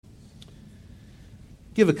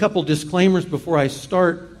Give a couple disclaimers before I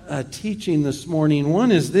start teaching this morning.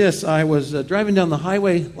 One is this. I was driving down the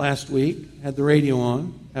highway last week, had the radio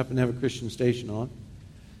on, happened to have a Christian station on,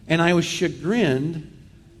 and I was chagrined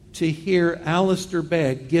to hear Alistair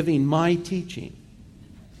Begg giving my teaching.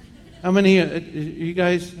 How many, you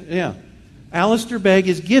guys, yeah. Alistair Begg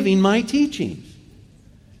is giving my teachings.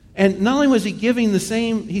 And not only was he giving the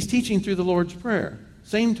same, he's teaching through the Lord's Prayer,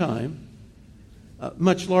 same time,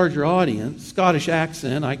 much larger audience, Scottish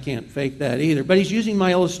accent, I can't fake that either, but he's using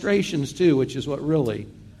my illustrations too, which is what really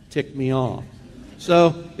ticked me off.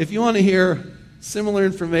 So if you want to hear similar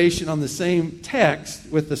information on the same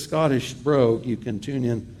text with the Scottish brogue, you can tune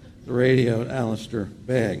in the radio at Alistair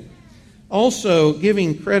Begg. Also,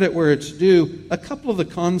 giving credit where it's due, a couple of the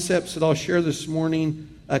concepts that I'll share this morning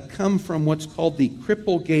come from what's called the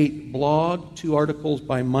Cripplegate blog, 2 articles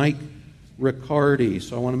by Mike Riccardi.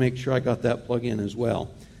 So I want to make sure I got that plug in as well.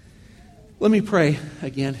 Let me pray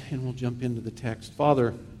again, and we'll jump into the text.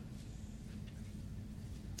 Father,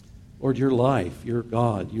 Lord, your life, your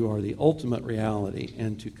God, you are the ultimate reality,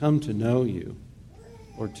 and to come to know you,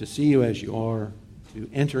 or to see you as you are, to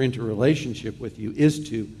enter into relationship with you is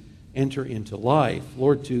to enter into life.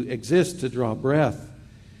 Lord, to exist, to draw breath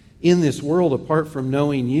in this world apart from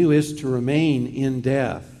knowing you is to remain in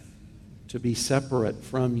death, to be separate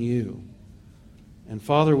from you. And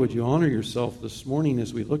Father, would you honor yourself this morning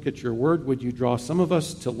as we look at your word? Would you draw some of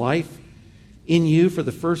us to life in you for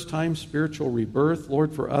the first time, spiritual rebirth?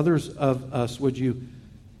 Lord, for others of us, would you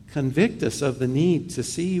convict us of the need to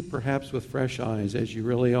see you perhaps with fresh eyes as you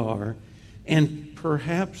really are, and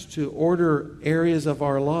perhaps to order areas of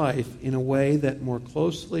our life in a way that more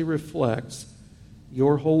closely reflects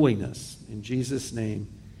your holiness. In Jesus' name,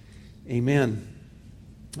 amen.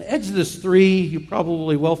 Exodus 3, you're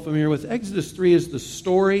probably well familiar with. Exodus 3 is the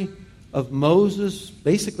story of Moses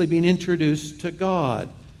basically being introduced to God.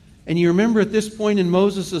 And you remember at this point in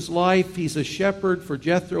Moses' life, he's a shepherd for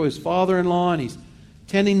Jethro, his father-in-law, and he's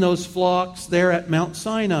tending those flocks there at Mount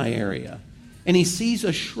Sinai area. And he sees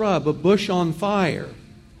a shrub, a bush on fire.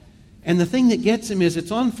 And the thing that gets him is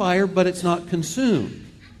it's on fire, but it's not consumed.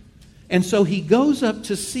 And so he goes up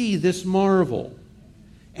to see this marvel.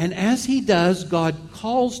 And as he does, God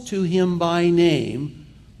calls to him by name,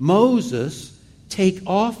 Moses, take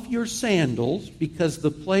off your sandals because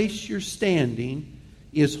the place you're standing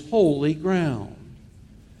is holy ground.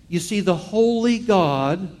 You see, the holy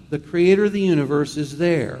God, the creator of the universe, is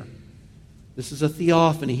there. This is a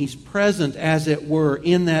theophany. He's present, as it were,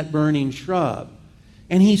 in that burning shrub.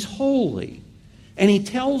 And he's holy. And he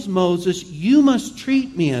tells Moses, you must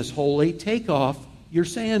treat me as holy. Take off your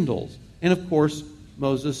sandals. And of course,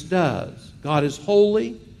 Moses does. God is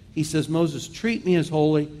holy. He says, Moses, treat me as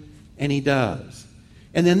holy. And he does.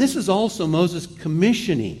 And then this is also Moses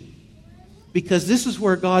commissioning. Because this is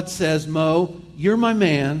where God says, Mo, you're my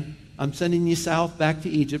man. I'm sending you south back to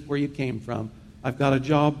Egypt where you came from. I've got a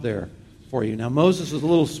job there for you. Now, Moses is a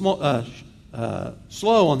little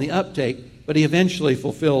slow on the uptake, but he eventually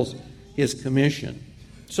fulfills his commission.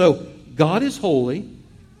 So, God is holy,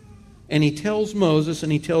 and he tells Moses,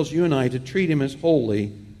 and he tells you and I to treat him as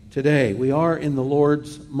holy today. We are in the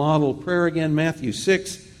Lord's model prayer again, Matthew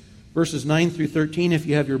 6, verses 9 through 13. If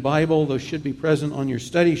you have your Bible, those should be present on your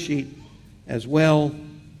study sheet as well.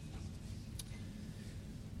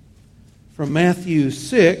 From Matthew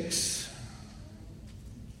 6,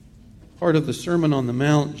 part of the Sermon on the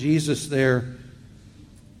Mount, Jesus there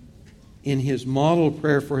in his model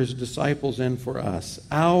prayer for his disciples and for us.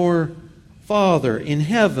 Our Father in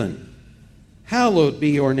heaven, hallowed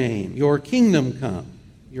be your name. Your kingdom come.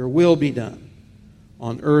 Your will be done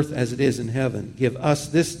on earth as it is in heaven. Give us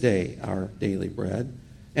this day our daily bread,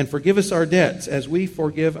 and forgive us our debts as we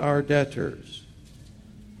forgive our debtors.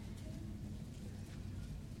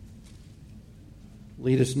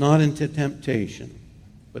 Lead us not into temptation,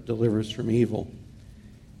 but deliver us from evil.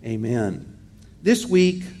 Amen. This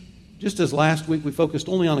week, just as last week we focused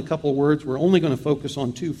only on a couple of words, we're only going to focus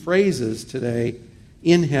on 2 phrases today,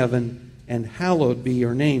 in heaven and hallowed be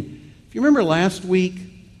your name. If you remember last week,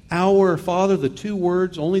 our Father, the 2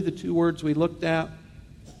 words, only the 2 words we looked at,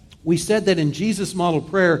 we said that in Jesus' model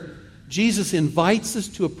prayer, Jesus invites us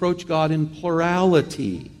to approach God in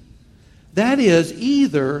plurality. That is,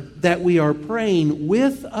 either that we are praying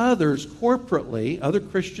with others corporately, other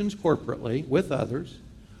Christians corporately, with others,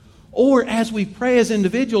 or as we pray as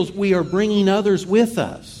individuals, we are bringing others with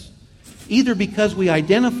us, either because we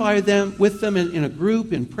identify with them in a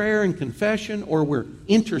group in prayer and confession, or we're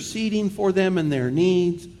interceding for them and their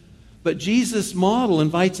needs. But Jesus' model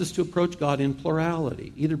invites us to approach God in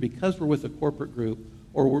plurality, either because we're with a corporate group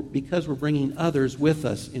or because we're bringing others with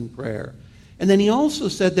us in prayer. And then he also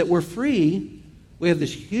said that we're free. We have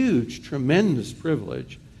this huge, tremendous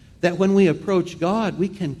privilege that when we approach God, we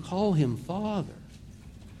can call him Father.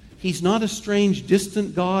 He's not a strange,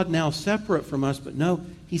 distant God now separate from us, but no,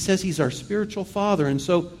 he says he's our spiritual Father. And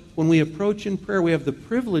so when we approach in prayer, we have the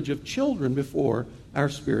privilege of children before our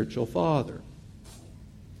spiritual Father.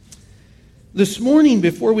 This morning,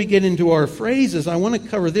 before we get into our phrases, I want to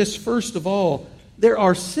cover this first of all. There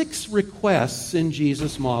are 6 requests in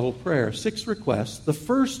Jesus' model prayer. 6 requests. The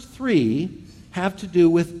first 3 have to do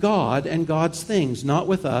with God and God's things, not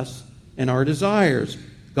with us and our desires.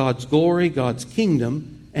 God's glory, God's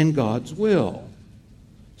kingdom, and God's will.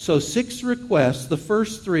 So 6 requests. The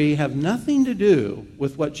first 3 have nothing to do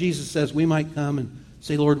with what Jesus says we might come and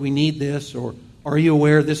say, Lord, we need this, or are you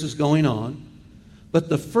aware this is going on? But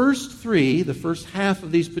the first 3, the first half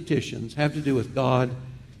of these petitions, have to do with God,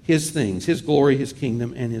 his things, his glory, his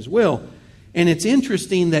kingdom, and his will. And it's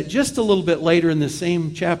interesting that just a little bit later in the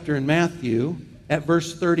same chapter in Matthew, at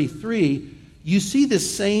verse 33, you see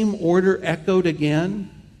this same order echoed again.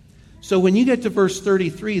 So when you get to verse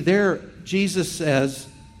 33, there Jesus says,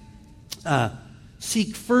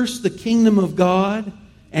 seek first the kingdom of God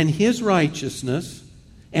and his righteousness,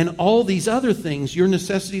 and all these other things, your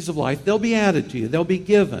necessities of life, they'll be added to you. They'll be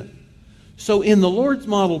given. So in the Lord's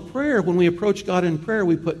model prayer, when we approach God in prayer,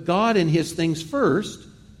 we put God and his things first,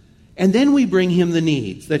 and then we bring him the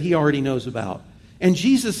needs that he already knows about. And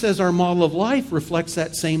Jesus says our model of life reflects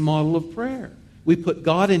that same model of prayer. We put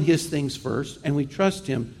God and his things first, and we trust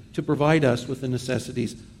him to provide us with the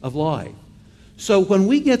necessities of life. So when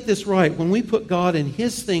we get this right, when we put God and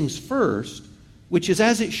his things first, which is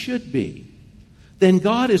as it should be, then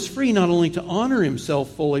God is free not only to honor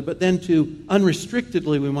himself fully, but then to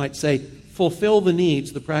unrestrictedly, we might say, fulfill the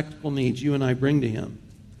needs, the practical needs you and I bring to him.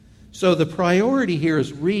 So the priority here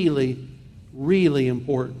is really, really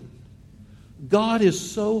important. God is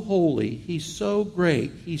so holy, he's so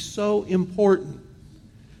great, he's so important,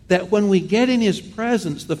 that when we get in his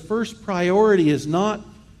presence, the first priority is not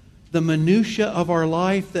the minutia of our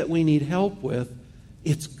life that we need help with,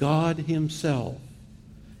 it's God himself.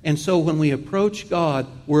 And so when we approach God,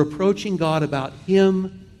 we're approaching God about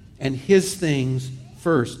him and his things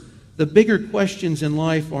first. The bigger questions in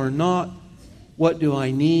life are not, what do I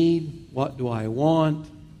need? What do I want?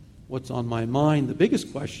 What's on my mind? The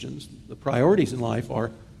biggest questions, the priorities in life are,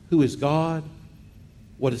 who is God?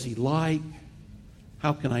 What is he like?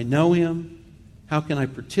 How can I know him? How can I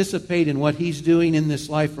participate in what he's doing in this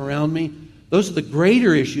life around me? Those are the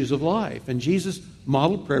greater issues of life. And Jesus'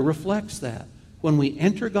 model prayer reflects that. When we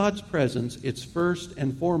enter God's presence, it's first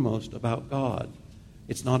and foremost about God.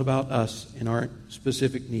 It's not about us and our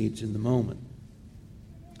specific needs in the moment.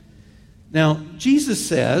 Now, Jesus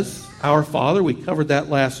says, our Father, we covered that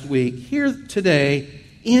last week, here today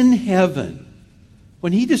in heaven.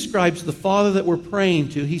 When he describes the Father that we're praying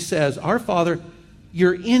to, he says, our Father,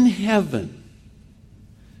 you're in heaven.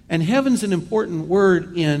 And heaven's an important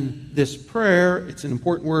word in this prayer. It's an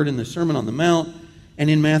important word in the Sermon on the Mount. And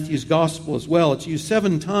in Matthew's Gospel as well. It's used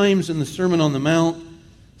 7 times in the Sermon on the Mount.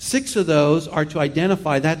 6 of those are to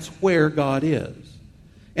identify that's where God is.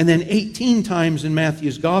 And then 18 times in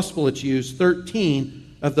Matthew's Gospel it's used.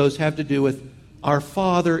 13 of those have to do with our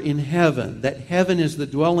Father in heaven. That heaven is the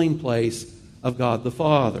dwelling place of God the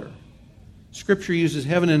Father. Scripture uses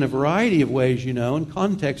heaven in a variety of ways, you know, and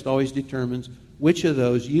context always determines which of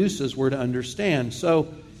those uses we're to understand.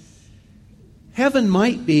 So, heaven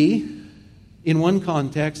might be, in one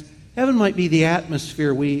context, heaven might be the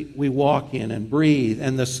atmosphere we walk in and breathe,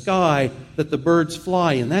 and the sky that the birds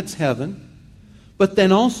fly in. That's heaven. But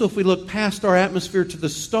then also, if we look past our atmosphere to the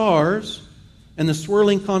stars and the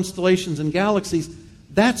swirling constellations and galaxies,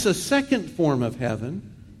 that's a second form of heaven.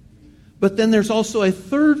 But then there's also a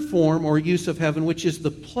third form or use of heaven, which is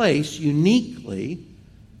the place uniquely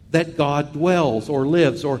that God dwells or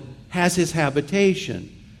lives or has his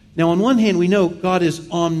habitation. Now, on one hand, we know God is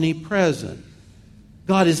omnipresent.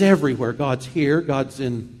 God is everywhere. God's here. God's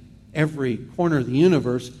in every corner of the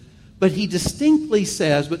universe. But he distinctly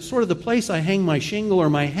says, but sort of the place I hang my shingle or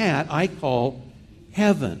my hat, I call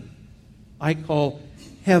heaven. I call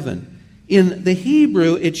heaven. In the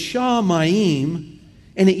Hebrew, it's shamayim,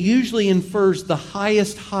 and it usually infers the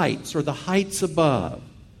highest heights or the heights above.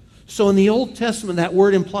 So in the Old Testament, that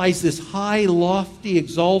word implies this high, lofty,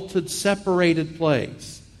 exalted, separated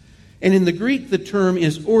place. And in the Greek, the term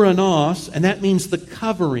is uranos, and that means the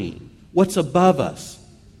covering, what's above us,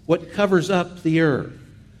 what covers up the earth.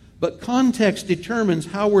 But context determines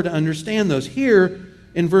how we're to understand those. Here,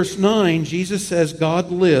 in verse 9, Jesus says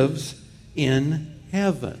God lives in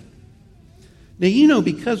heaven. Now, you know,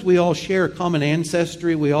 because we all share a common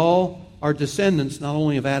ancestry, we all are descendants not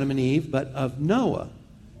only of Adam and Eve, but of Noah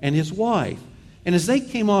and his wife. And as they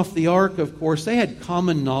came off the ark, of course, they had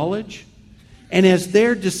common knowledge. And as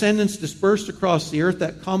their descendants dispersed across the earth,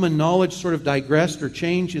 that common knowledge sort of digressed or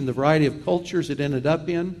changed in the variety of cultures it ended up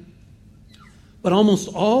in. But almost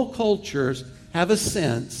all cultures have a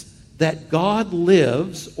sense that God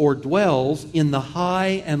lives or dwells in the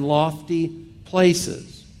high and lofty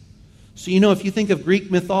places. So, if you think of Greek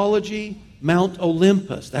mythology, Mount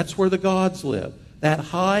Olympus, that's where the gods live, that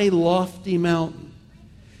high, lofty mountain.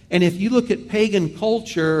 And if you look at pagan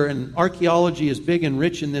culture, and archaeology is big and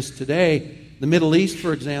rich in this today, the Middle East,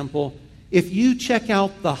 for example, if you check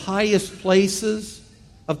out the highest places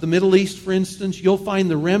of the Middle East, for instance, you'll find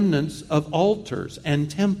the remnants of altars and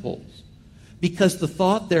temples. Because the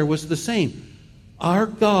thought there was the same. Our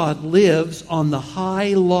God lives on the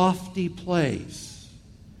high, lofty place.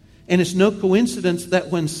 And it's no coincidence that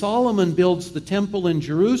when Solomon builds the temple in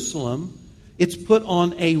Jerusalem, it's put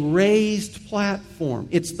on a raised platform.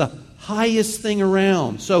 It's the highest thing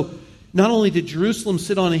around. So not only did Jerusalem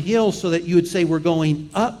sit on a hill so that you would say we're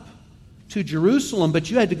going up to Jerusalem,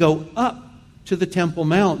 but you had to go up to the Temple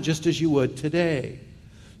Mount just as you would today.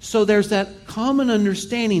 So there's that common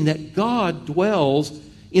understanding that God dwells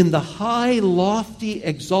in the high, lofty,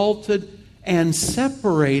 exalted, and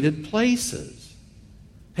separated places.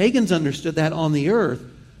 Pagans understood that on the earth.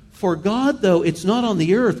 For God, though, it's not on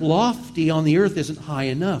the earth. Lofty on the earth isn't high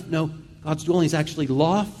enough. No, God's dwelling is actually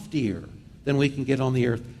loftier than we can get on the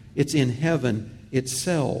earth. It's in heaven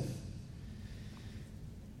itself.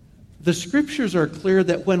 The Scriptures are clear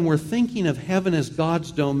that when we're thinking of heaven as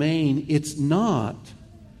God's domain, it's not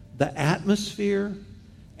the atmosphere,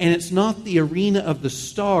 and it's not the arena of the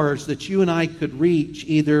stars that you and I could reach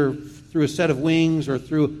either through a set of wings or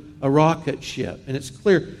through a rocket ship. And it's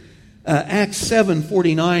clear. Acts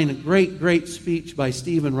 7:49, a great speech by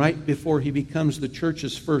Stephen right before he becomes the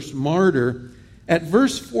church's first martyr. At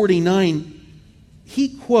verse 49, he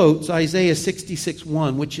quotes Isaiah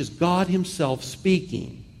 66:1, which is God himself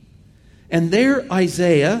speaking. And there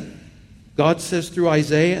Isaiah, God says through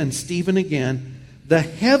Isaiah and Stephen again, "The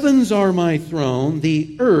heavens are my throne,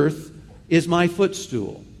 the earth is my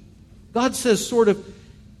footstool." God says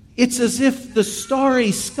it's as if the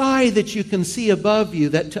starry sky that you can see above you,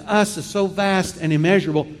 that to us is so vast and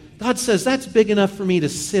immeasurable, God says that's big enough for me to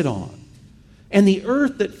sit on. And the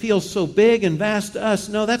earth that feels so big and vast to us,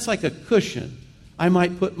 no, that's like a cushion I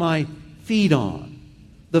might put my feet on.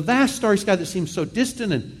 The vast starry sky that seems so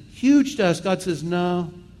distant and huge to us, God says,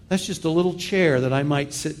 no, that's just a little chair that I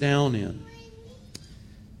might sit down in.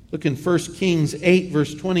 Look in 1 Kings 8,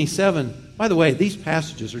 verse 27. By the way, these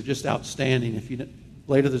passages are just outstanding. If you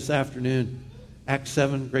later this afternoon, Acts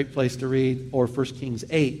 7, great place to read, or 1 Kings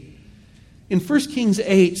 8. In 1 Kings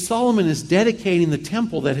 8, Solomon is dedicating the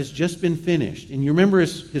temple that has just been finished. And you remember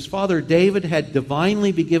his father David had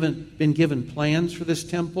divinely been given plans for this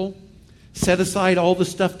temple, set aside all the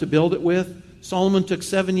stuff to build it with. Solomon took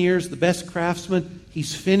 7 years, the best craftsman.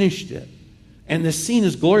 He's finished it. And this scene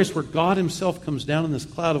is glorious where God himself comes down in this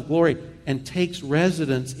cloud of glory and takes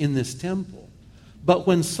residence in this temple. But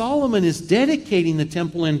when Solomon is dedicating the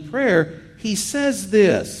temple in prayer, he says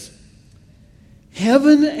this,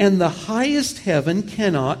 "Heaven and the highest heaven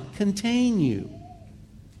cannot contain you."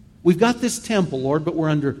 We've got this temple, Lord, but we're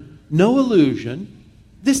under no illusion.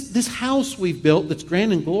 This house we've built that's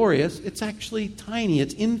grand and glorious, it's actually tiny.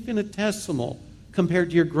 It's infinitesimal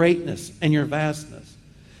compared to your greatness and your vastness.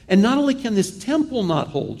 And not only can this temple not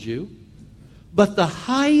hold you, but the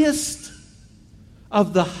highest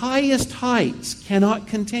of the highest heights cannot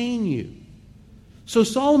contain you. So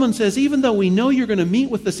Solomon says, even though we know you're going to meet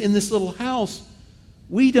with us in this little house,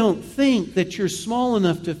 we don't think that you're small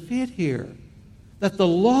enough to fit here. That the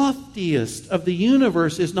loftiest of the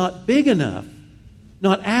universe is not big enough,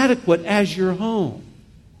 not adequate as your home.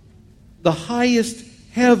 The highest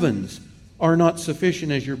heavens are not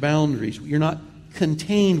sufficient as your boundaries. You're not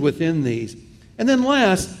contained within these. And then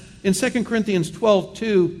last, in 2 Corinthians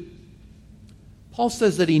 12:2, Paul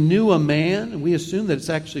says that he knew a man, and we assume that it's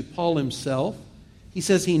actually Paul himself. He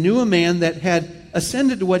says he knew a man that had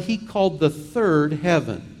ascended to what he called the third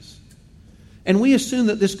heavens. And we assume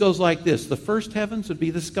that this goes like this. The first heavens would be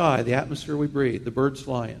the sky, the atmosphere we breathe, the birds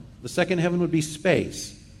fly in. The second heaven would be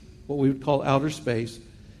space, what we would call outer space.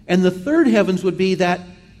 And the third heavens would be that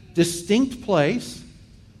distinct place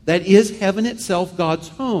that is heaven itself, God's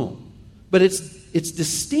home. But it's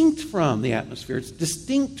distinct from the atmosphere. It's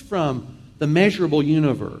distinct from the measurable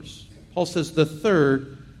universe. Paul says the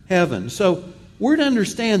third heaven. So we're to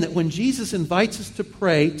understand that when Jesus invites us to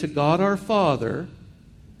pray to God our Father,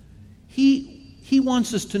 He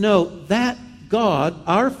wants us to know that God,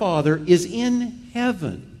 our Father, is in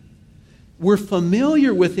heaven. We're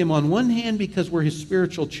familiar with him on one hand because we're his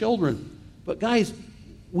spiritual children. But guys,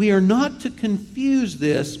 we are not to confuse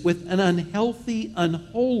this with an unhealthy,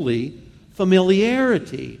 unholy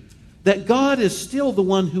familiarity. That God is still the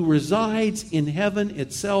one who resides in heaven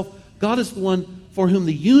itself. God is the one for whom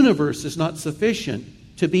the universe is not sufficient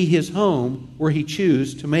to be his home where he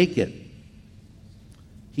chooses to make it.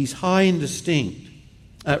 He's high and distinct.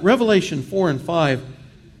 Revelation 4 and 5,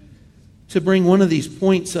 to bring one of these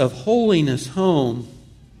points of holiness home,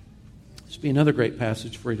 this will be another great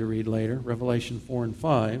passage for you to read later, Revelation 4 and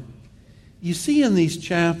 5. You see in these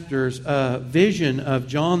chapters a vision of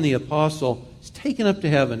John the Apostle. He's taken up to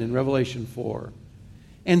heaven in Revelation 4.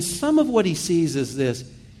 And some of what he sees is this.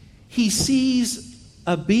 He sees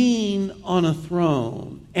a being on a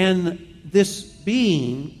throne. And this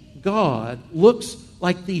being, God, looks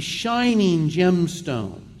like these shining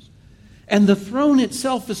gemstones. And the throne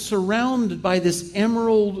itself is surrounded by this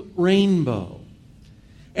emerald rainbow.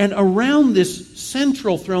 And around this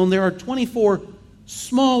central throne, there are 24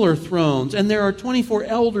 smaller thrones. And there are 24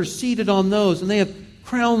 elders seated on those. And they have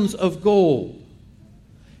crowns of gold.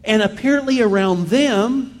 And apparently around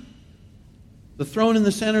them, the throne in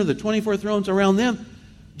the center, the 24 thrones around them,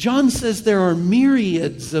 John says there are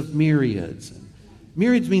myriads of myriads.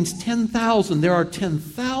 Myriads means 10,000. There are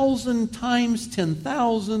 10,000 times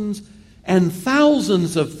 10,000s and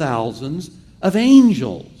thousands of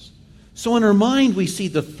angels. So in our mind we see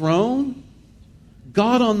the throne,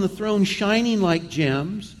 God on the throne shining like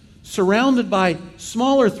gems, surrounded by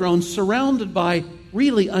smaller thrones, surrounded by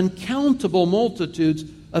really uncountable multitudes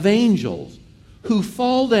of angels who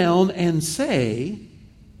fall down and say,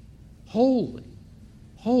 holy,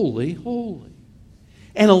 holy, holy.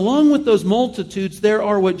 And along with those multitudes, there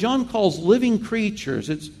are what John calls living creatures.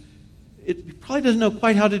 It probably doesn't know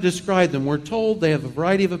quite how to describe them. We're told they have a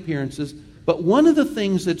variety of appearances. But one of the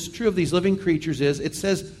things that's true of these living creatures is it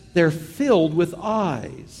says they're filled with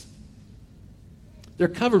eyes. They're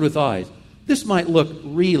covered with eyes. This might look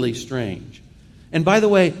really strange. And by the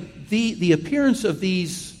way, the appearance of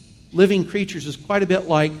these living creatures is quite a bit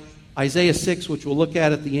like Isaiah 6, which we'll look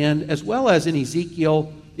at the end, as well as in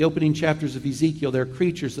Ezekiel, the opening chapters of Ezekiel. There are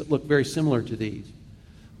creatures that look very similar to these.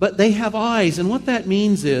 But they have eyes, and what that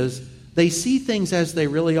means is they see things as they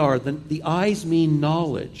really are. The eyes mean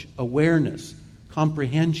knowledge, awareness,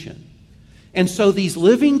 comprehension. And so these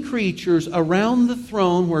living creatures around the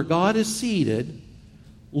throne where God is seated,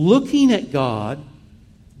 looking at God,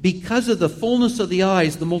 because of the fullness of the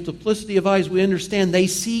eyes, the multiplicity of eyes, we understand they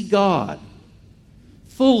see God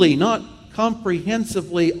fully, not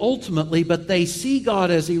comprehensively, ultimately, but they see God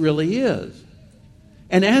as he really is.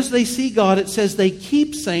 And as they see God, it says they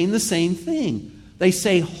keep saying the same thing. They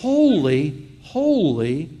say, holy,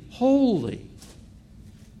 holy, holy.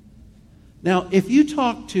 Now, if you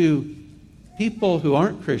talk to people who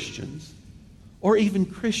aren't Christians, or even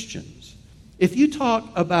Christians, if you talk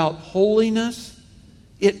about holiness,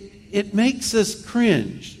 it makes us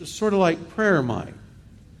cringe. It's sort of like prayer might.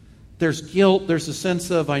 There's guilt. There's a sense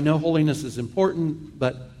of, I know holiness is important,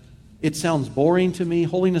 but it sounds boring to me.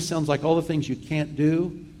 Holiness sounds like all the things you can't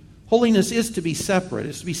do. Holiness is to be separate.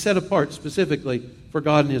 It's to be set apart specifically for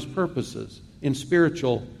God and his purposes in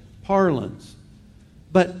spiritual parlance.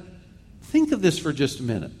 But think of this for just a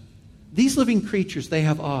minute. These living creatures, they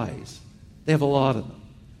have eyes. They have a lot of them.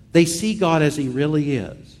 They see God as he really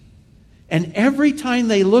is. And every time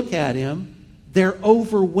they look at him, they're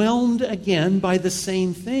overwhelmed again by the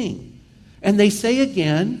same thing. And they say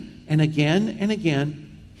again and again and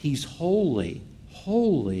again, he's holy,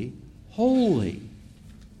 holy, holy.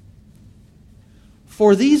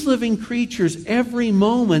 For these living creatures, every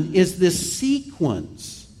moment is this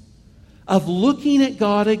sequence of looking at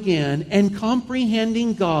God again and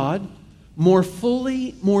comprehending God more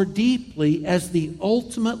fully, more deeply as the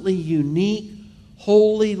ultimately unique,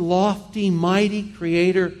 holy, lofty, mighty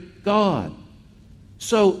Creator God.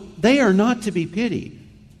 So they are not to be pitied.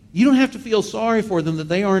 You don't have to feel sorry for them that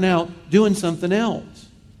they aren't out doing something else,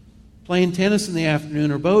 playing tennis in the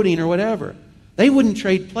afternoon or boating or whatever. They wouldn't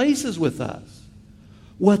trade places with us.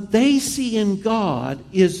 What they see in God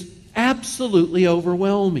is absolutely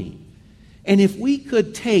overwhelming. And if we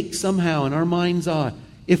could take somehow in our mind's eye,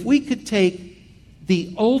 if we could take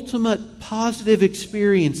the ultimate positive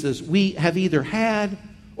experiences we have either had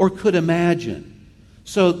or could imagine.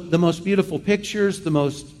 So the most beautiful pictures, the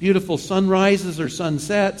most beautiful sunrises or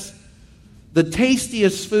sunsets, the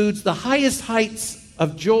tastiest foods, the highest heights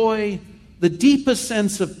of joy, the deepest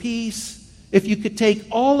sense of peace. If you could take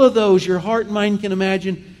all of those your heart and mind can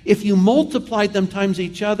imagine, if you multiplied them times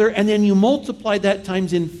each other and then you multiplied that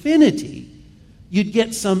times infinity, you'd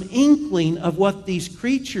get some inkling of what these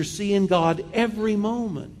creatures see in God every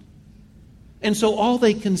moment. And so all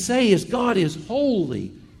they can say is, God is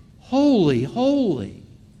holy, holy, holy.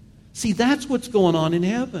 See, that's what's going on in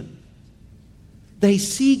heaven. They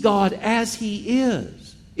see God as He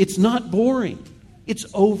is. It's not boring. It's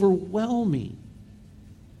overwhelming.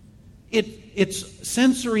 It's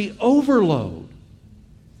sensory overload.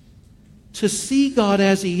 To see God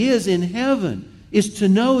as He is in heaven is to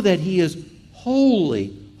know that He is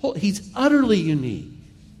holy. He's utterly unique.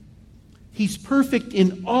 He's perfect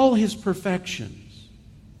in all His perfections.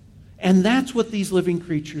 And that's what these living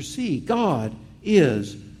creatures see. God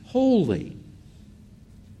is holy.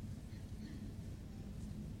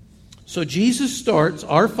 So Jesus starts,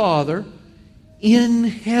 our Father in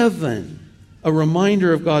heaven, a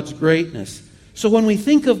reminder of God's greatness. So when we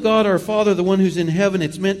think of God our Father, the one who's in heaven,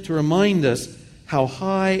 it's meant to remind us how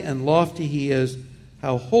high and lofty He is,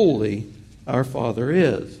 how holy our Father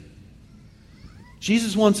is.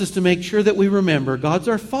 Jesus wants us to make sure that we remember God's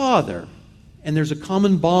our Father, and there's a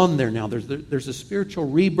common bond there now. There's a spiritual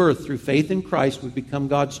rebirth through faith in Christ. We become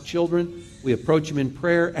God's children. We approach Him in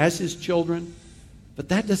prayer as His children. But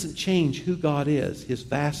that doesn't change who God is, His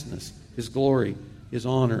vastness, His glory, His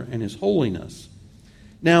honor, and His holiness.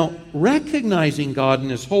 Now, recognizing God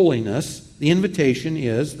and His holiness, the invitation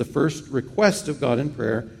is, the first request of God in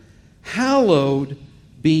prayer, hallowed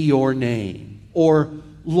be your name. Or,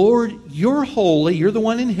 Lord, you're holy. You're the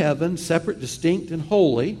one in heaven, separate, distinct, and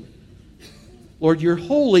holy. Lord, you're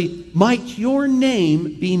holy. Might your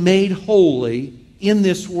name be made holy in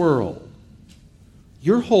this world.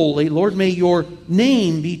 You're holy. Lord, may your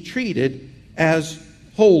name be treated as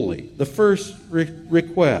holy. The first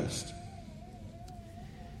request.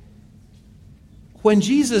 When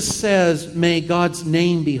Jesus says, may God's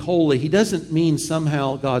name be holy, He doesn't mean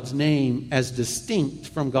somehow God's name as distinct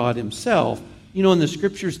from God Himself. You know, in the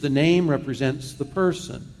Scriptures, the name represents the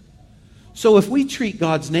person. So if we treat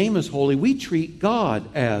God's name as holy, we treat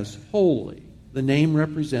God as holy. The name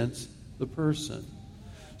represents the person.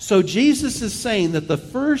 So Jesus is saying that the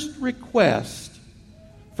first request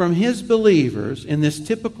from His believers in this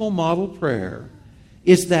typical model prayer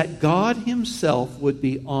is that God Himself would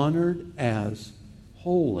be honored as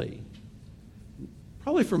holy.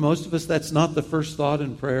 Probably for most of us, that's not the first thought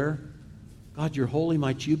in prayer. God, you're holy.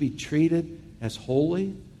 Might you be treated as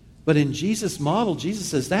holy? But in Jesus' model, Jesus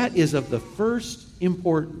says that is of the first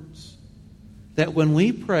importance. That when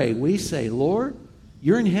we pray, we say, Lord,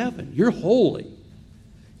 you're in heaven. You're holy.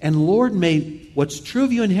 And Lord, may what's true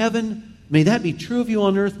of you in heaven, may that be true of you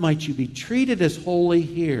on earth. Might you be treated as holy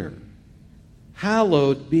here.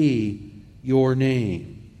 Hallowed be your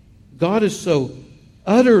name. God is so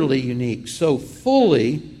utterly unique, so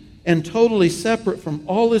fully and totally separate from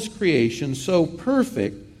all His creation, so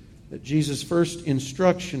perfect that Jesus' first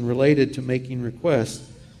instruction related to making requests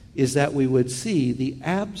is that we would see the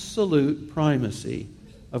absolute primacy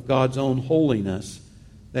of God's own holiness,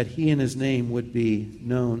 that He and His name would be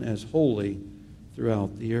known as holy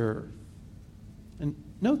throughout the earth. And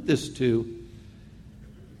note this too.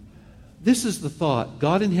 This is the thought.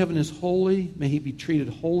 God in heaven is holy. May He be treated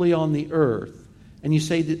holy on the earth. And you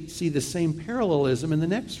see the same parallelism in the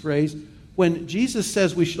next phrase when Jesus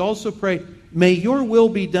says we should also pray, may your will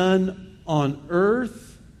be done on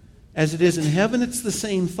earth as it is in heaven. It's the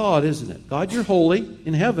same thought, isn't it? God, you're holy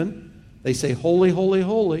in heaven. They say, holy, holy,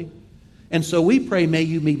 holy. And so we pray, may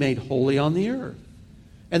you be made holy on the earth.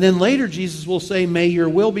 And then later Jesus will say, may your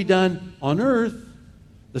will be done on earth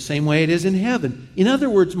the same way it is in heaven. In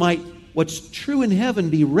other words, might what's true in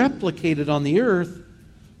heaven be replicated on the earth,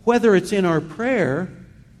 whether it's in our prayer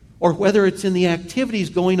or whether it's in the activities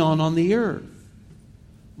going on the earth.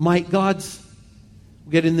 Might God's,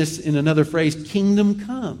 we'll get in this in another phrase, kingdom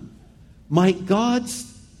come. Might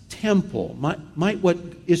God's temple, might what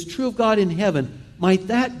is true of God in heaven, might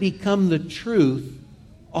that become the truth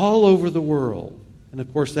all over the world. And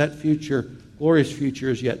of course that future, glorious future,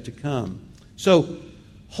 is yet to come. So,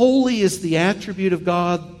 holy is the attribute of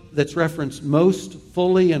God that's referenced most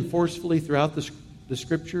fully and forcefully throughout the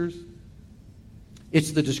Scriptures.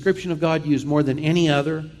 It's the description of God used more than any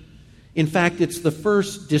other. In fact, it's the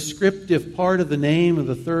first descriptive part of the name of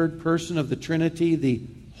the third person of the Trinity, the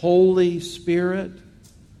Holy Spirit.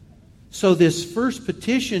 So this first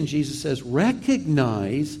petition, Jesus says,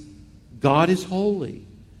 recognize God is holy.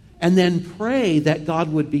 And then pray that God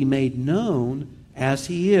would be made known as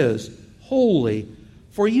He is holy.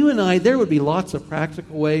 For you and I, there would be lots of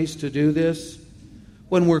practical ways to do this.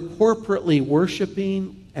 When we're corporately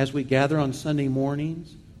worshiping as we gather on Sunday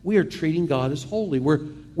mornings, we are treating God as holy.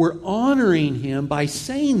 We're honoring Him by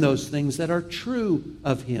saying those things that are true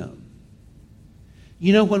of Him.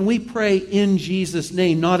 You know, when we pray in Jesus'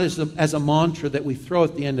 name, not as a mantra that we throw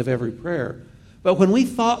at the end of every prayer, but when we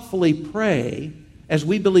thoughtfully pray as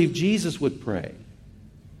we believe Jesus would pray,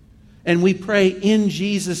 and we pray in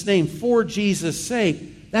Jesus' name, for Jesus'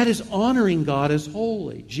 sake, that is honoring God as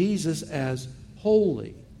holy, Jesus as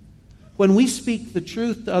holy. When we speak the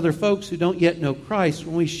truth to other folks who don't yet know Christ,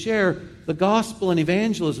 when we share the gospel and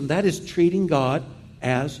evangelism, that is treating God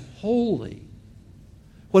as holy.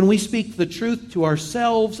 When we speak the truth to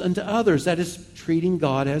ourselves and to others, that is treating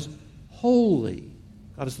God as holy.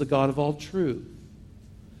 God is the God of all truth.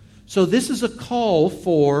 So this is a call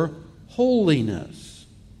for holiness.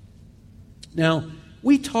 Now,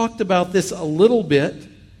 we talked about this a little bit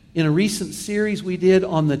in a recent series we did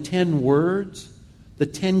on the 10 words, the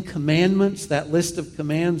 10 commandments, that list of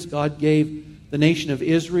commands God gave the nation of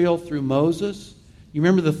Israel through Moses. You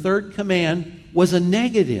remember the third command was a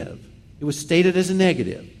negative. It was stated as a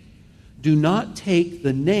negative. Do not take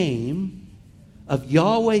the name of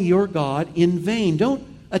Yahweh your God in vain. Don't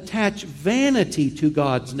attach vanity to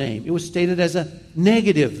God's name. It was stated as a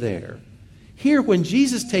negative there. Here, when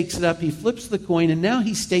Jesus takes it up, he flips the coin, and now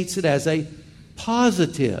he states it as a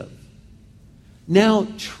positive. Now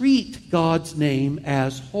treat God's name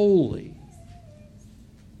as holy.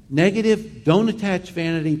 Negative, don't attach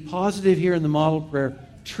vanity. Positive here in the model prayer,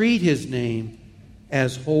 treat his name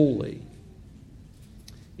as holy.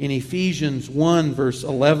 In Ephesians 1, verse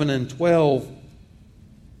 11 and 12,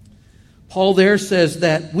 Paul there says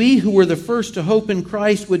that we who were the first to hope in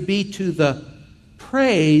Christ would be to the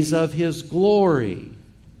praise of his glory.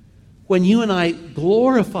 When you and I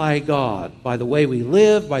glorify God by the way we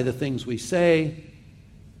live, by the things we say,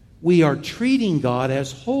 we are treating God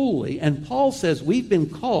as holy. And Paul says we've been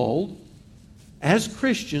called as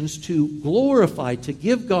Christians to glorify, to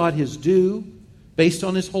give God his due based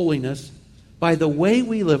on his holiness by the way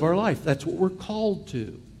we live our life. That's what we're called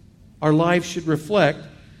to. Our lives should reflect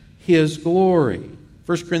his glory.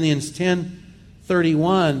 1 Corinthians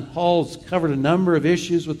 10:31, Paul's covered a number of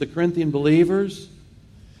issues with the Corinthian believers.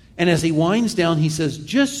 And as he winds down, he says,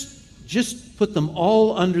 just put them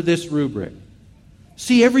all under this rubric.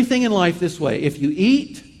 See everything in life this way. If you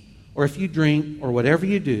eat or if you drink or whatever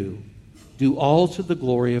you do all to the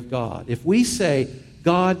glory of God. If we say,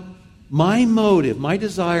 God, my motive, my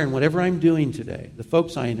desire in whatever I'm doing today, the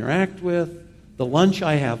folks I interact with, the lunch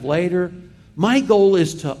I have later, my goal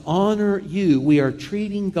is to honor you. We are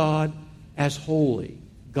treating God as holy.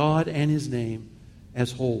 God and his name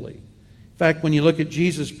as holy. In fact, when you look at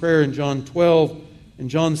Jesus' prayer in John 12 and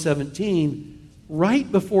John 17,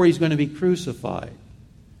 right before he's going to be crucified,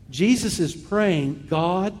 Jesus is praying,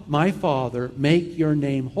 God, my Father, make your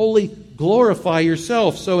name holy, glorify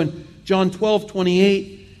yourself. So in John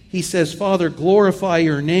 12:28, he says, Father, glorify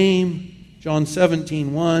your name. John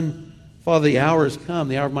 17:1, Father, the hour has come,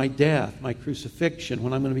 the hour of my death, my crucifixion,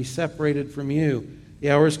 when I'm going to be separated from you. The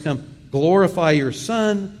hour has come. Glorify your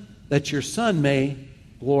Son, that your Son may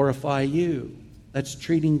glorify you. That's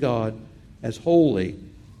treating God as holy.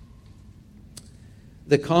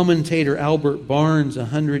 The commentator Albert Barnes,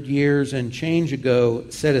 100 years and change ago,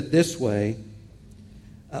 said it this way,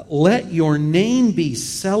 let your name be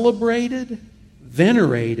celebrated,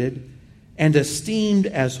 venerated, and esteemed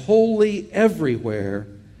as holy everywhere,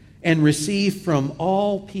 and receive from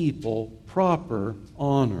all people proper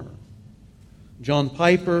honor. John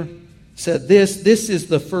Piper said this is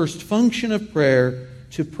the first function of prayer,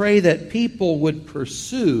 to pray that people would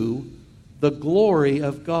pursue the glory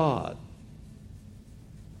of God.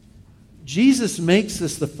 Jesus makes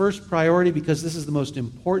this the first priority because this is the most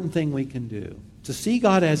important thing we can do. To see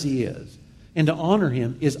God as he is and to honor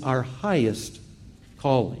him is our highest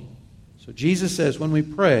calling. So Jesus says when we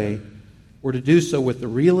pray, we're to do so with the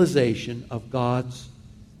realization of God's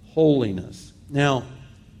holiness. Now,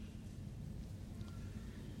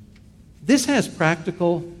 this has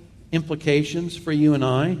practical implications for you and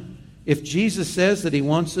I. If Jesus says that he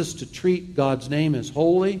wants us to treat God's name as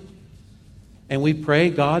holy, and we pray,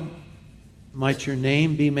 God, might your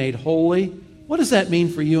name be made holy, what does that mean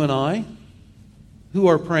for you and I who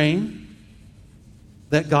are praying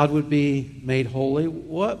that God would be made holy?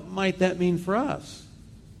 What might that mean for us?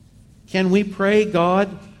 Can we pray,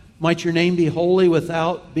 God, might your name be holy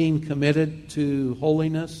without being committed to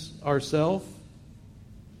holiness ourselves?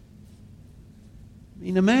 I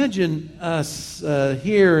mean, imagine us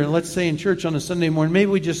here, and let's say in church on a Sunday morning,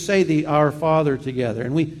 maybe we just say the Our Father together,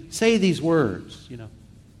 and we say these words,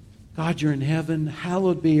 God, you're in heaven,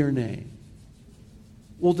 hallowed be your name.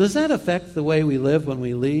 Well, does that affect the way we live when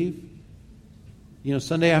we leave?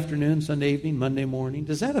 Sunday afternoon, Sunday evening, Monday morning,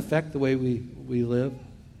 does that affect the way we live?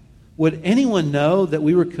 Would anyone know that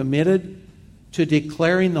we were committed to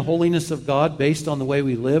declaring the holiness of God based on the way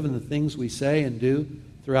we live and the things we say and do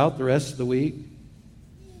throughout the rest of the week?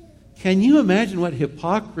 Can you imagine what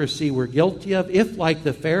hypocrisy we're guilty of if, like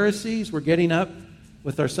the Pharisees, we're getting up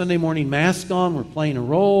with our Sunday morning mask on, we're playing a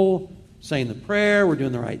role, saying the prayer, we're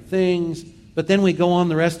doing the right things, but then we go on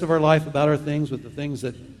the rest of our life about our things with the things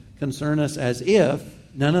that concern us as if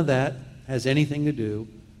none of that has anything to do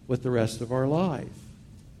with the rest of our life.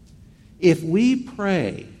 If we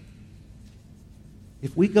pray,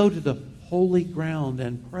 if we go to the holy ground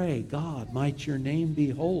and pray, God, might your name be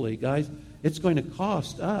holy, guys, it's going to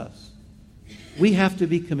cost us. We have to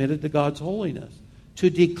be committed to God's holiness, to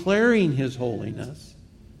declaring His holiness,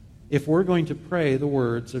 if we're going to pray the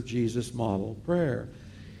words of Jesus' model prayer.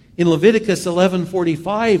 In Leviticus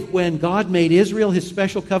 11:45, when God made Israel His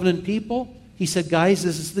special covenant people, He said, guys,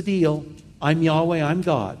 this is the deal. I'm Yahweh, I'm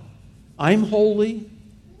God. I'm holy,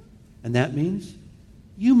 and that means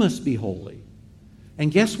you must be holy.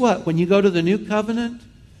 And guess what? When you go to the New Covenant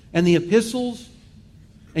and the epistles,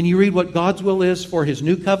 and you read what God's will is for His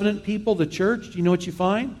New Covenant people, the church, do you know what you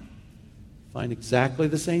find? You find exactly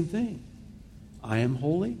the same thing. I am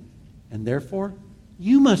holy, and therefore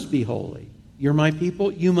you must be holy. You're my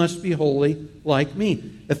people, you must be holy like me.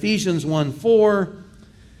 Ephesians 1:4,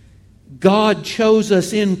 God chose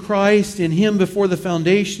us in Christ, in Him before the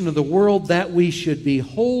foundation of the world, that we should be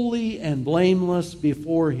holy and blameless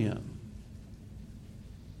before Him.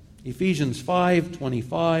 Ephesians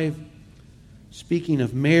 5:25, speaking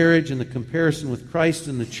of marriage and the comparison with Christ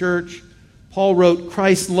and the church, Paul wrote,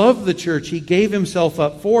 Christ loved the church. He gave Himself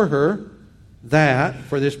up for her, that,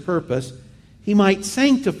 for this purpose, He might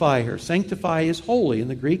sanctify her. Sanctify is holy. In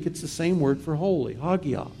the Greek, it's the same word for holy,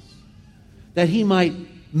 hagios. That He might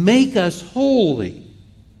make us holy,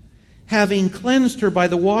 having cleansed her by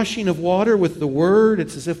the washing of water with the Word.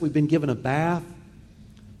 It's as if we've been given a bath.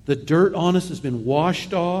 The dirt on us has been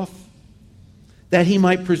washed off. That He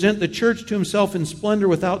might present the church to Himself in splendor,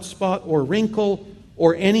 without spot or wrinkle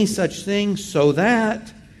or any such thing, so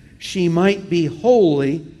that she might be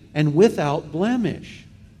holy and without blemish.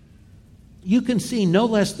 You can see no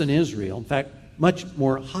less than Israel, in fact, much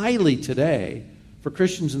more highly today for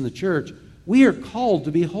Christians in the church, we are called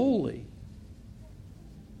to be holy.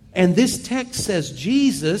 And this text says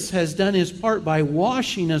Jesus has done His part by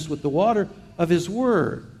washing us with the water of His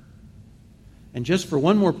Word. And just for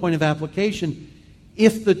one more point of application,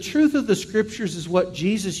 if the truth of the Scriptures is what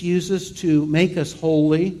Jesus uses to make us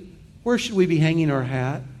holy, where should we be hanging our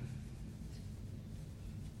hat?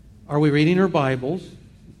 Are we reading our Bibles?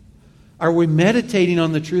 Are we meditating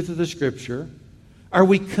on the truth of the Scripture? Are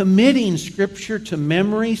we committing Scripture to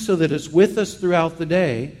memory so that it's with us throughout the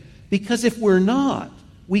day? Because if we're not,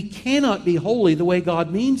 we cannot be holy the way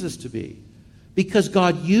God means us to be. Because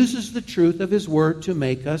God uses the truth of His Word to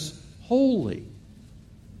make us holy.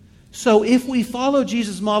 So if we follow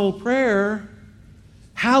Jesus' model prayer,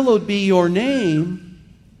 hallowed be your name,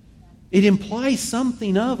 it implies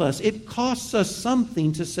something of us. It costs us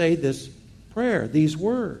something to say this prayer, these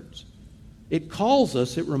words. It calls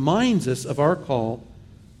us, it reminds us of our call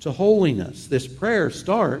to holiness. This prayer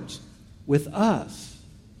starts with us.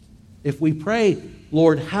 If we pray,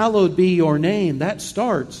 Lord, hallowed be your name, that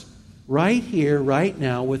starts right here, right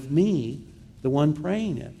now with me, the one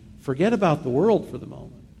praying it. Forget about the world for the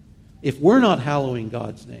moment. If we're not hallowing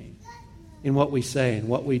God's name in what we say and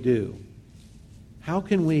what we do, how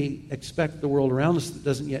can we expect the world around us that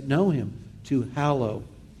doesn't yet know Him to hallow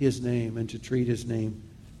His name and to treat His name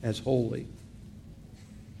as holy?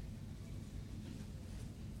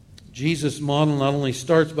 Jesus' model not only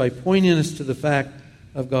starts by pointing us to the fact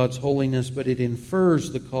of God's holiness, but it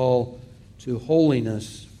infers the call to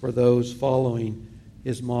holiness for those following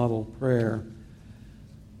His model prayer.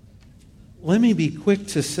 Let me be quick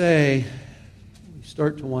to say, we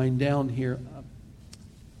start to wind down here,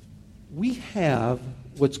 we have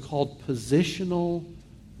what's called positional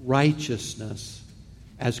righteousness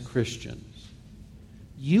as Christians.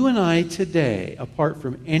 You and I today, apart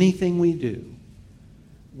from anything we do,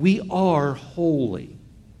 we are holy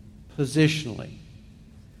positionally.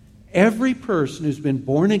 Every person who's been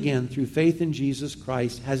born again through faith in Jesus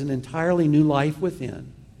Christ has an entirely new life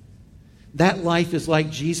within. That life is like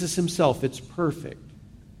Jesus Himself. It's perfect.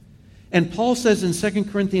 And Paul says in 2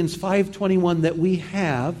 Corinthians 5:21 that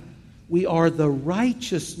we are the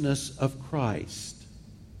righteousness of Christ.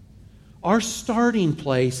 Our starting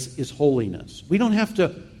place is holiness. We don't have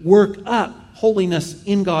to work up holiness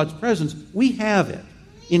in God's presence. We have it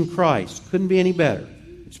in Christ. Couldn't be any better.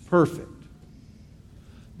 It's perfect.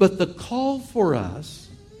 But the call for us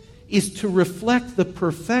is to reflect the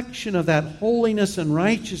perfection of that holiness and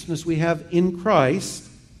righteousness we have in Christ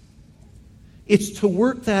It's to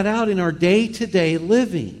work that out in our day-to-day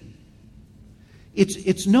living.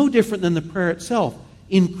 It's no different than the prayer itself.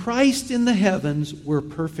 In Christ in the heavens, we're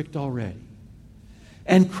perfect already.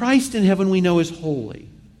 And Christ in heaven we know is holy.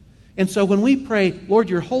 And so when we pray, Lord,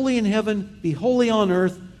 you're holy in heaven, be holy on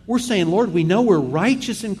earth, we're saying, Lord, we know we're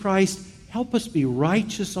righteous in Christ. Help us be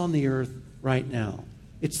righteous on the earth right now.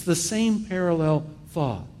 It's the same parallel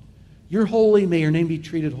thought. You're holy, may your name be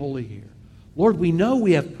treated holy here. Lord, we know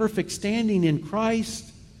we have perfect standing in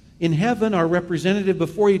Christ in heaven, our representative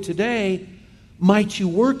before you today. Might you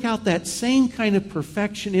work out that same kind of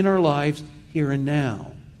perfection in our lives here and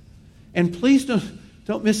now. And please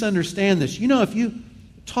don't misunderstand this. You know, if you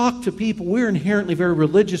talk to people, we're inherently very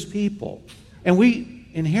religious people. And we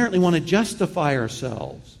inherently want to justify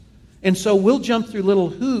ourselves. And so we'll jump through little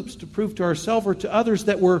hoops to prove to ourselves or to others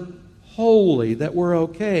that we're holy, that we're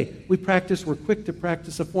okay. We're quick to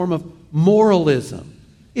practice a form of moralism.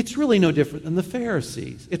 It's really no different than the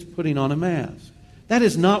Pharisees. It's putting on a mask. That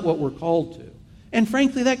is not what we're called to. And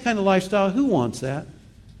frankly, that kind of lifestyle, who wants that?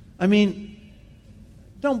 I mean,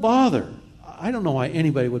 don't bother. I don't know why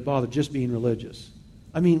anybody would bother just being religious.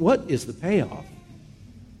 I mean, what is the payoff?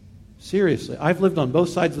 Seriously, I've lived on both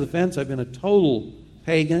sides of the fence. I've been a total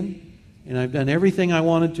pagan, and I've done everything I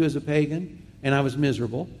wanted to as a pagan, and I was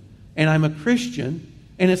miserable. And I'm a Christian,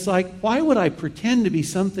 and it's like, why would I pretend to be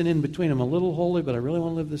something in between? I'm a little holy, but I really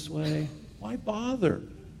want to live this way. Why bother?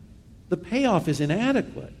 The payoff is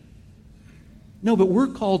inadequate. No, but we're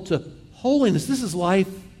called to holiness. This is life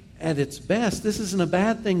at its best. This isn't a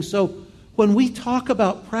bad thing. So when we talk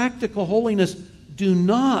about practical holiness, do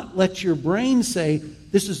not let your brain say,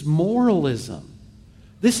 this is moralism.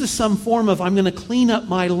 This is some form of, I'm going to clean up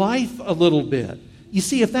my life a little bit. You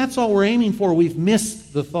see, if that's all we're aiming for, we've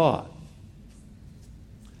missed the thought.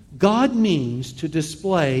 God means to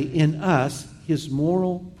display in us His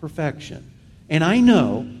moral perfection. And I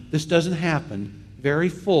know this doesn't happen very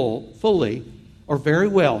fully or very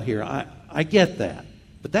well here. I get that.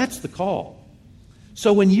 But that's the call.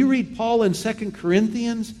 So when you read Paul in 2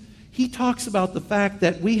 Corinthians, he talks about the fact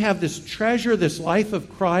that we have this treasure, this life of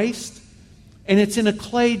Christ, and it's in a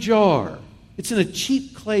clay jar. It's in a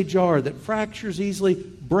cheap clay jar that fractures easily,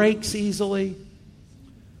 breaks easily.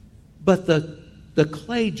 But the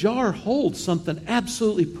clay jar holds something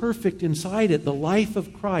absolutely perfect inside it, the life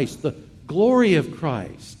of Christ, the glory of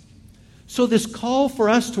Christ. So this call for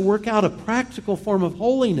us to work out a practical form of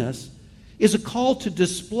holiness is a call to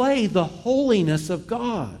display the holiness of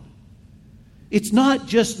God. It's not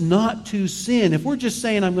just not to sin. If we're just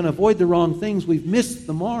saying, I'm going to avoid the wrong things, we've missed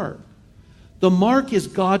the mark. The mark is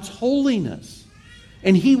God's holiness.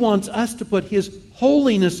 And He wants us to put His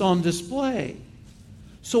holiness on display.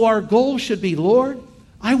 So our goal should be, Lord,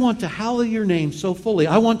 I want to hallow your name so fully.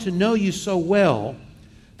 I want to know you so well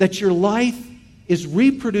that your life is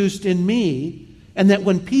reproduced in me, and that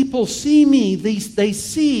when people see me, they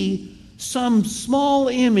see some small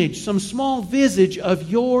image, some small visage of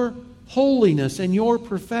your holiness and your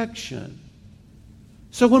perfection.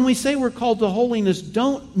 So when we say we're called to holiness,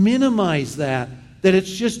 don't minimize that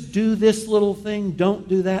it's just do this little thing, don't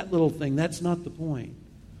do that little thing. That's not the point.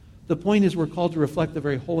 The point is we're called to reflect the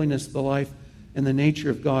very holiness of the life and the nature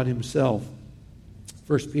of God Himself.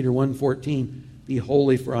 1 Peter 1:14, be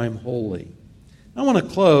holy for I am holy. I want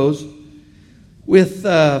to close with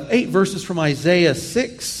 8 verses from Isaiah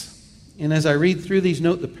 6. And as I read through these,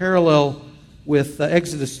 note the parallel with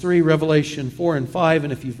Exodus 3, Revelation 4 and 5.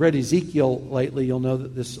 And if you've read Ezekiel lately, you'll know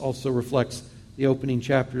that this also reflects the opening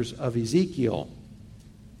chapters of Ezekiel.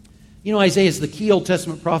 You know, Isaiah is the key Old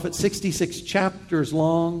Testament prophet, 66 chapters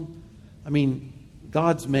long. I mean,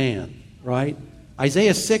 God's man, right?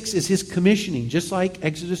 Isaiah 6 is his commissioning, just like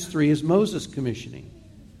Exodus 3 is Moses' commissioning.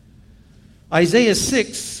 Isaiah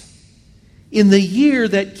 6, in the year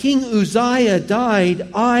that King Uzziah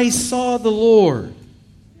died, I saw the Lord.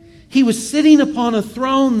 He was sitting upon a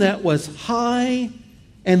throne that was high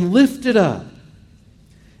and lifted up,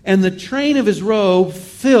 and the train of his robe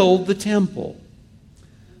filled the temple.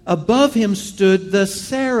 Above him stood the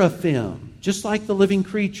seraphim, just like the living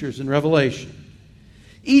creatures in Revelation.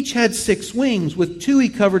 Each had 6 wings. With 2 he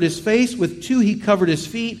covered his face, with 2 he covered his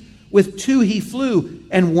feet, with 2 he flew.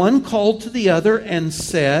 And one called to the other and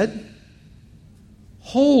said,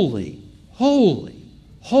 Holy, holy,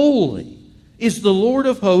 holy is the Lord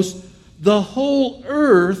of hosts. The whole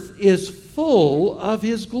earth is full of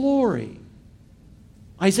His glory.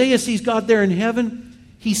 Isaiah sees God there in heaven.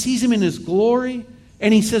 He sees Him in His glory.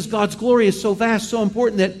 And he says God's glory is so vast, so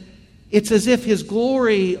important that it's as if His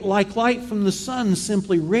glory, like light from the sun,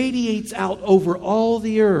 simply radiates out over all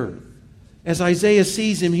the earth as Isaiah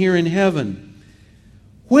sees Him here in heaven.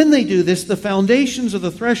 When they do this, the foundations of the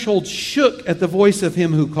threshold shook at the voice of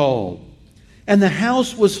him who called, and the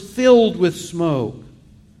house was filled with smoke.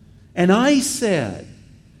 And I said,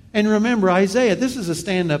 and remember, Isaiah, this is a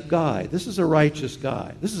stand-up guy. This is a righteous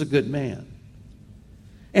guy. This is a good man.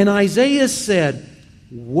 And Isaiah said,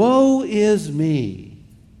 woe is me.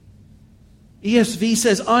 ESV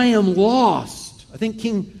says, I am lost. I think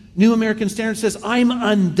King New American Standard says, I'm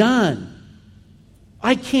undone.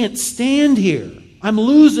 I can't stand here. I'm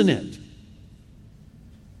losing it.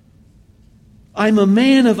 I'm a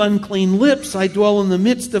man of unclean lips. I dwell in the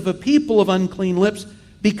midst of a people of unclean lips,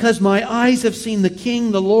 because my eyes have seen the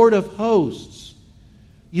King, the Lord of hosts.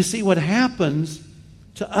 You see, what happens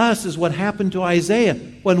to us is what happened to Isaiah.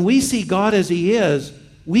 When we see God as He is,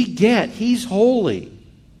 we get He's holy.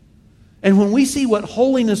 And when we see what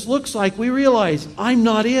holiness looks like, we realize, I'm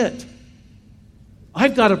not it.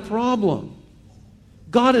 I've got a problem.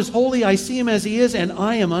 God is holy, I see Him as He is, and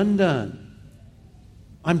I am undone.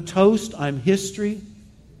 I'm toast, I'm history,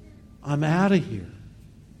 I'm out of here.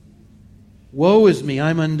 Woe is me,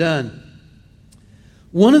 I'm undone.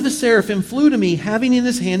 One of the seraphim flew to me, having in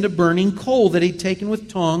his hand a burning coal that he'd taken with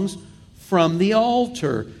tongs from the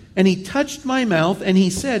altar. And he touched my mouth, and he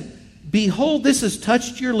said, behold, this has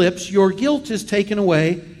touched your lips, your guilt is taken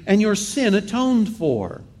away, and your sin atoned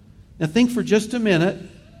for. Now think for just a minute.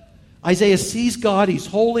 Isaiah sees God, He's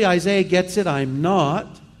holy. Isaiah gets it, I'm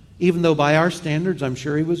not. Even though by our standards, I'm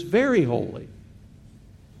sure he was very holy.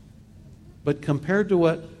 But compared to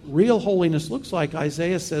what real holiness looks like,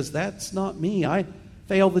 Isaiah says, that's not me. I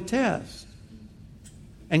failed the test.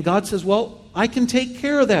 And God says, well, I can take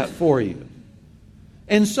care of that for you.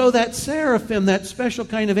 And so that seraphim, that special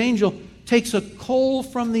kind of angel, takes a coal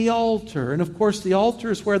from the altar. And of course, the altar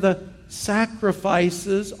is where the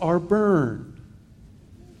sacrifices are burned.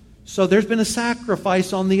 So there's been a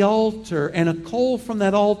sacrifice on the altar, and a coal from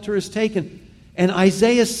that altar is taken. And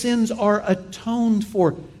Isaiah's sins are atoned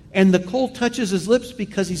for. And the coal touches his lips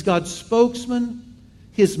because he's God's spokesman.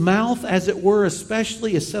 His mouth, as it were,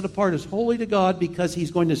 especially, is set apart as holy to God because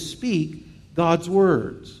he's going to speak God's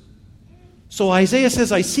words. So Isaiah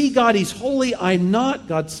says, I see God, He's holy, I'm not.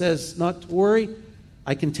 God says, not to worry.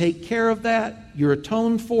 I can take care of that. You're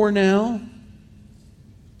atoned for now.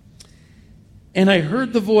 And I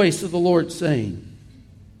heard the voice of the Lord saying,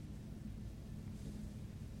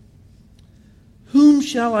 whom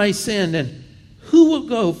shall I send, and who will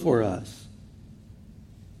go for us?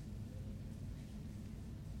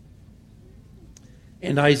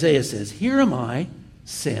 And Isaiah says, here am I,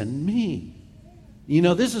 send me. You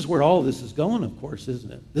know, this is where all of this is going, of course,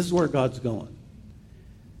 isn't it? This is where God's going.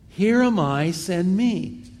 Here am I, send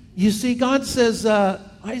me. You see, God says,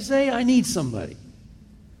 Isaiah, I need somebody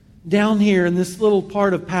down here in this little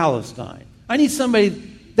part of Palestine. I need somebody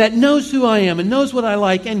that knows who I am and knows what I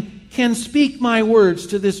like and can speak my words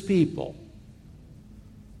to this people.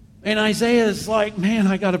 And Isaiah is like, man,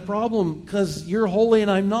 I got a problem because you're holy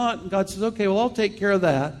and I'm not. And God says, okay, well, I'll take care of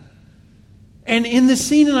that. And in this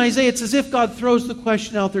scene in Isaiah, it's as if God throws the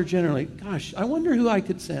question out there generally. Gosh, I wonder who I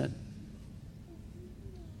could send.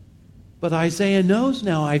 But Isaiah knows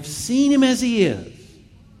now, I've seen Him as He is.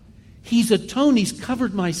 He's atoned. He's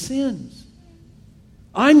covered my sins.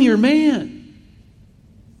 I'm your man.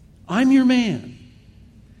 I'm your man.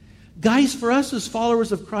 Guys, for us as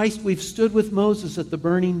followers of Christ, we've stood with Moses at the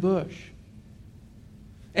burning bush.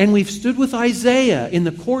 And we've stood with Isaiah in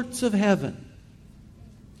the courts of heaven.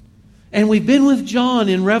 And we've been with John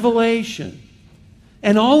in Revelation.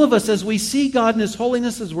 And all of us, as we see God in His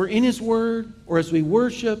holiness, as we're in His Word, or as we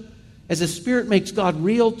worship, as the Spirit makes God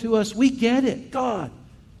real to us, we get it. God,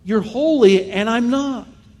 you're holy and I'm not.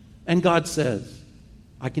 And God says,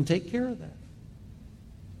 I can take care of that.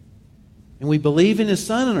 And we believe in His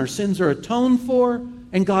Son and our sins are atoned for.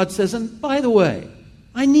 And God says, and by the way,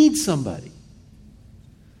 I need somebody.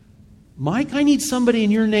 Mike, I need somebody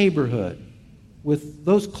in your neighborhood with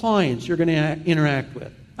those clients you're going to interact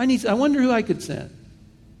with. I wonder who I could send.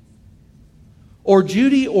 Or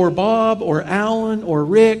Judy or Bob or Alan or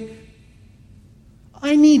Rick.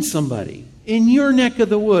 I need somebody in your neck of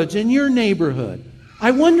the woods, in your neighborhood. I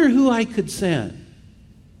wonder who I could send.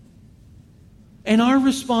 And our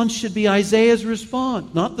response should be Isaiah's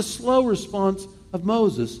response, not the slow response of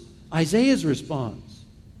Moses. Isaiah's response.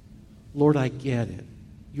 Lord, I get it.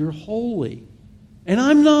 You're holy. And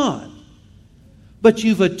I'm not. But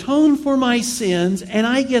you've atoned for my sins, and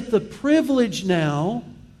I get the privilege now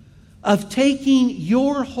of taking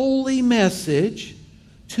your holy message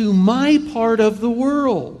to my part of the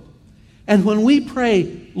world. And when we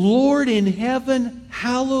pray, Lord in heaven,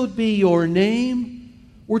 hallowed be your name,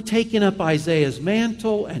 we're taking up Isaiah's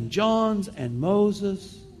mantle and John's and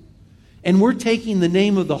Moses. And we're taking the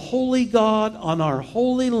name of the holy God on our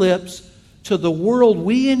holy lips to the world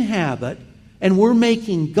we inhabit, and we're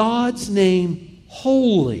making God's name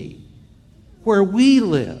holy where we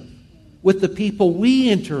live, with the people we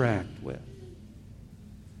interact with.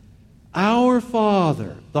 Our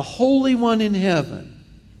Father, the Holy One in heaven,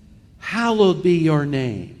 hallowed be your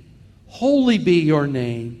name. Holy be your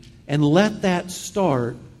name, and let that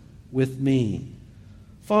start with me.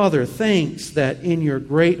 Father, thanks that in your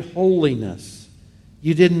great holiness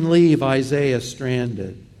you didn't leave Isaiah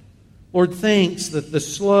stranded. Lord, thanks that the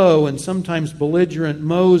slow and sometimes belligerent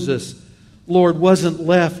Moses, Lord, wasn't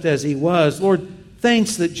left as he was. Lord,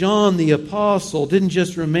 thanks that John the Apostle didn't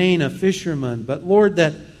just remain a fisherman, but Lord,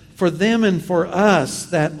 that for them and for us,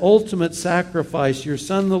 that ultimate sacrifice, your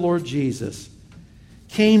Son, the Lord Jesus,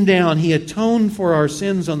 came down. He atoned for our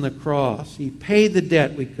sins on the cross. He paid the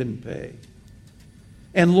debt we couldn't pay.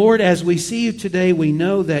 And Lord, as we see you today, we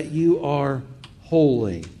know that you are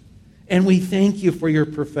holy. And we thank you for your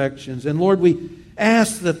perfections. And Lord, we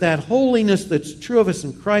ask that that holiness that's true of us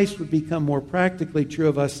in Christ would become more practically true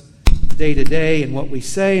of us day to day in what we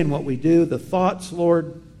say and what we do. The thoughts,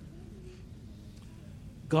 Lord,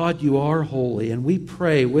 God, you are holy. And we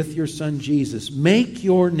pray with your Son Jesus, make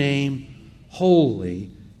your name holy,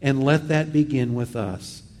 and let that begin with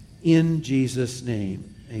us. In Jesus'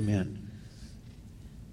 name, amen.